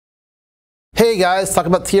Hey guys, talk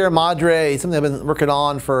about Tierra Madre, something I've been working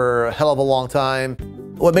on for a hell of a long time.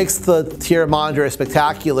 What makes the Tierra Madre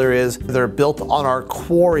spectacular is they're built on our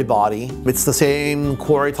quarry body. It's the same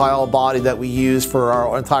quarry tile body that we use for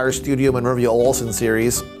our entire Studio Monrovia Olsen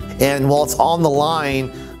series. And while it's on the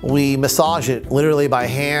line, we massage it literally by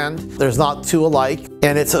hand. There's not two alike,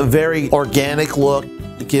 and it's a very organic look.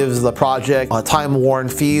 It gives the project a time-worn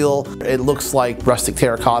feel. It looks like rustic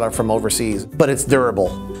terracotta from overseas, but it's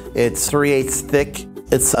durable. It's 3/8 thick.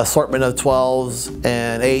 It's an assortment of 12s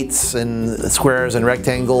and 8s and squares and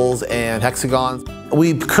rectangles and hexagons.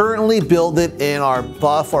 We currently build it in our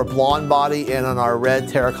buff or blonde body and on our red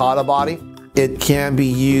terracotta body. It can be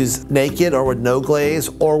used naked or with no glaze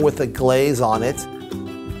or with a glaze on it.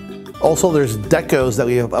 Also, there's decos that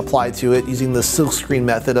we have applied to it using the silkscreen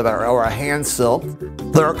method of our hand silk.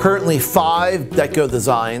 There are currently 5 deco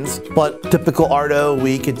designs, but typical ARTO,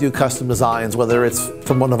 we could do custom designs, whether it's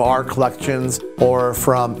from one of our collections or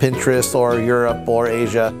from Pinterest or Europe or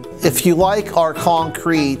Asia. If you like our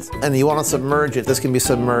concrete and you want to submerge it, this can be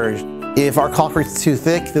submerged. If our concrete's too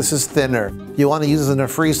thick, this is thinner. You want to use it in a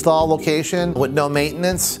freeze thaw location with no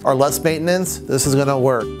maintenance or less maintenance, this is going to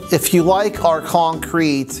work. If you like our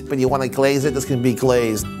concrete but you want to glaze it, this can be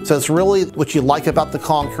glazed. So it's really what you like about the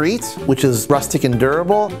concrete, which is rustic and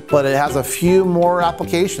durable, but it has a few more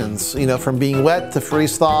applications, you know, from being wet to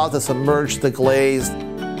freeze thaw to submerged to glazed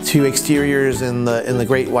to exteriors in the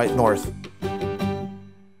Great White North.